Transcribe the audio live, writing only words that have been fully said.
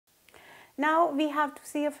Now we have to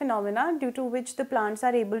see a phenomena due to which the plants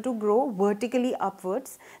are able to grow vertically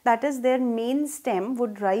upwards. That is, their main stem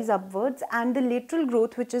would rise upwards and the lateral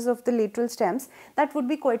growth, which is of the lateral stems, that would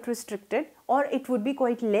be quite restricted, or it would be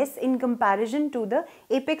quite less in comparison to the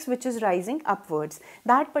apex which is rising upwards.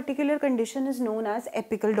 That particular condition is known as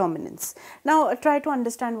apical dominance. Now try to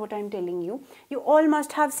understand what I am telling you. You all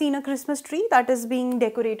must have seen a Christmas tree that is being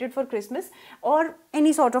decorated for Christmas, or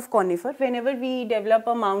any sort of conifer. Whenever we develop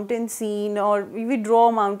a mountain scene or we draw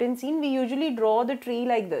a mountain scene, we usually draw the tree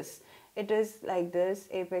like this. It is like this,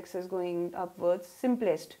 apex is going upwards,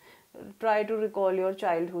 simplest. Try to recall your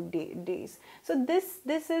childhood days. So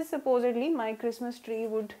this is supposedly, my Christmas tree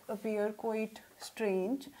would appear quite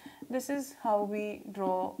strange. This is how we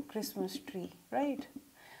draw Christmas tree, right?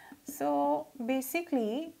 So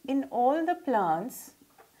basically in all the plants,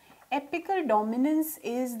 apical dominance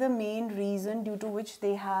is the main reason due to which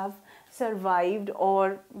they have survived,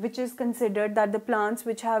 or which is considered that the plants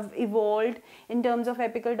which have evolved in terms of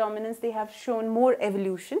apical dominance, they have shown more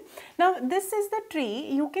evolution. Now this is the tree,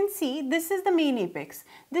 you can see this is the main apex,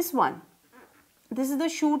 this one. This is the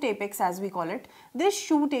shoot apex as we call it. This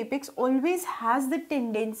shoot apex always has the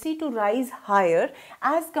tendency to rise higher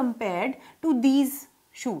as compared to these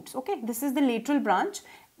shoots. Okay, this is the lateral branch.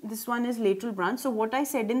 This one is lateral branch. So what I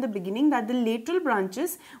said in the beginning, that the lateral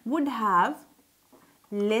branches would have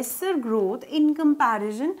lesser growth in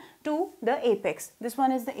comparison to the apex. This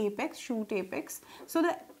one is the apex, shoot apex. So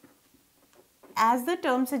as the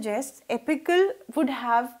term suggests, apical would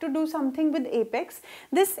have to do something with apex.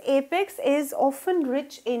 This apex is often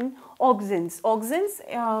rich in auxins. Auxins,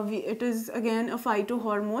 it is again a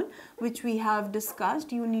phytohormone which we have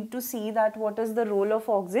discussed. You need to see that what is the role of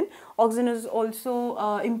auxin. Auxin is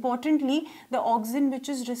also importantly the auxin which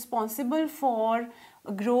is responsible for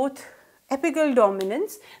growth, apical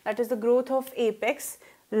dominance, that is the growth of apex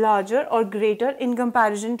larger or greater in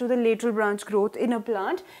comparison to the lateral branch growth in a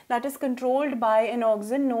plant, that is controlled by an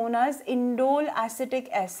auxin known as indole acetic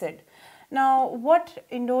acid. Now what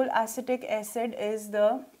indole acetic acid is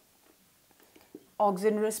the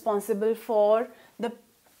auxin responsible for the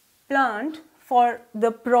plant, for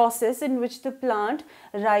the process in which the plant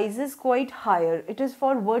rises quite higher. It is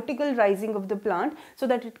for vertical rising of the plant so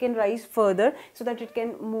that it can rise further, so that it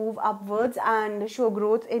can move upwards and show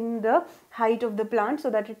growth in the height of the plant, so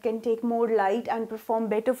that it can take more light and perform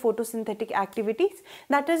better photosynthetic activities.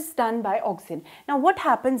 That is done by auxin. Now what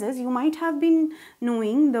happens is, you might have been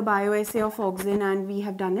knowing the bioassay of auxin and we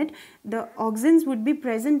have done it. The auxins would be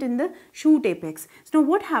present in the shoot apex. So now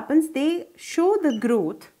what happens, they show the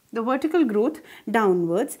growth, the vertical growth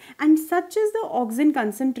downwards, and such is the auxin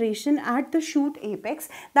concentration at the shoot apex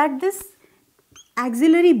that this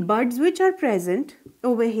axillary buds which are present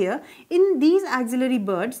over here, in these axillary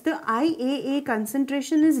buds the IAA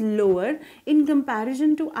concentration is lower in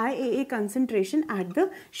comparison to IAA concentration at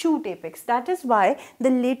the shoot apex. That is why the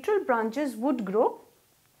lateral branches would grow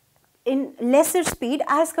in lesser speed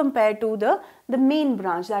as compared to the main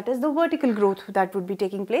branch, that is the vertical growth that would be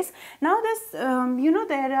taking place. Now this,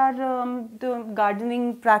 there are the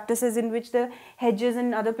gardening practices in which the hedges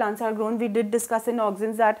and other plants are grown. We did discuss in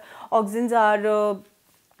auxins that auxins are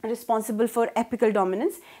responsible for apical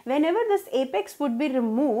dominance. Whenever this apex would be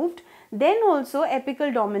removed, then also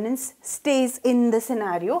apical dominance stays in the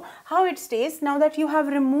scenario. How it stays? Now that you have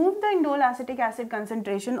removed the indole acetic acid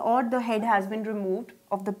concentration, or the head has been removed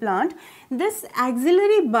of the plant, this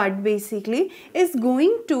axillary bud basically is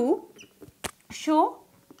going to show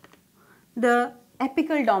the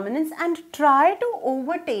apical dominance and try to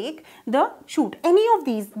overtake the shoot, any of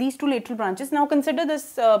these two lateral branches. Now consider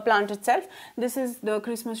this plant itself. This is the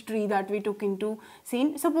Christmas tree that we took into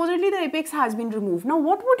scene. Supposedly the apex has been removed. Now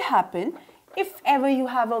what would happen if ever you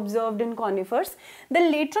have observed in conifers? The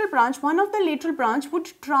lateral branch, one of the lateral branch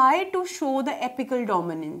would try to show the apical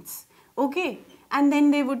dominance, okay, and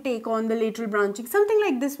then they would take on the lateral branching. Something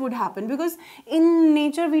like this would happen, because in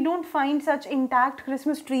nature we don't find such intact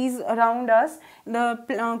Christmas trees around us.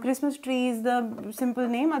 The Christmas tree is the simple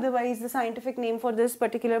name, otherwise the scientific name for this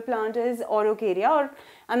particular plant is Orocaria, or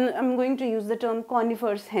I'm going to use the term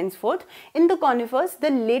conifers henceforth. In the conifers, the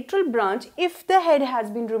lateral branch, if the head has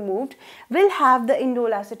been removed, will have the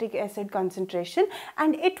indole acetic acid concentration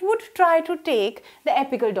and it would try to take the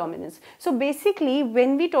apical dominance. So basically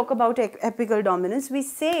when we talk about apical dominance, we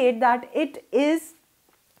say that it is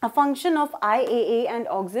a function of IAA and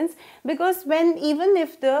auxins, because even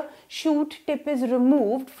if the shoot tip is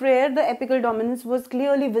removed where the apical dominance was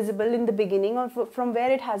clearly visible in the beginning or from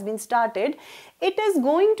where it has been started, it is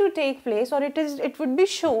going to take place, or it would be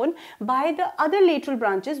shown by the other lateral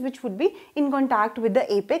branches which would be in contact with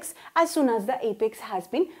the apex as soon as the apex has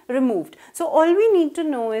been removed. So all we need to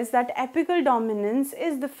know is that apical dominance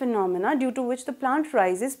is the phenomena due to which the plant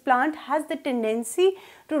rises. Plant has the tendency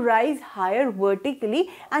to rise higher vertically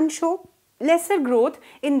and show lesser growth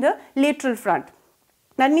in the lateral front.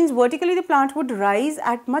 That means vertically the plant would rise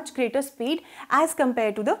at much greater speed as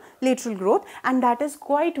compared to the lateral growth, and that is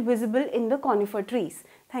quite visible in the conifer trees.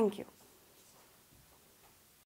 Thank you.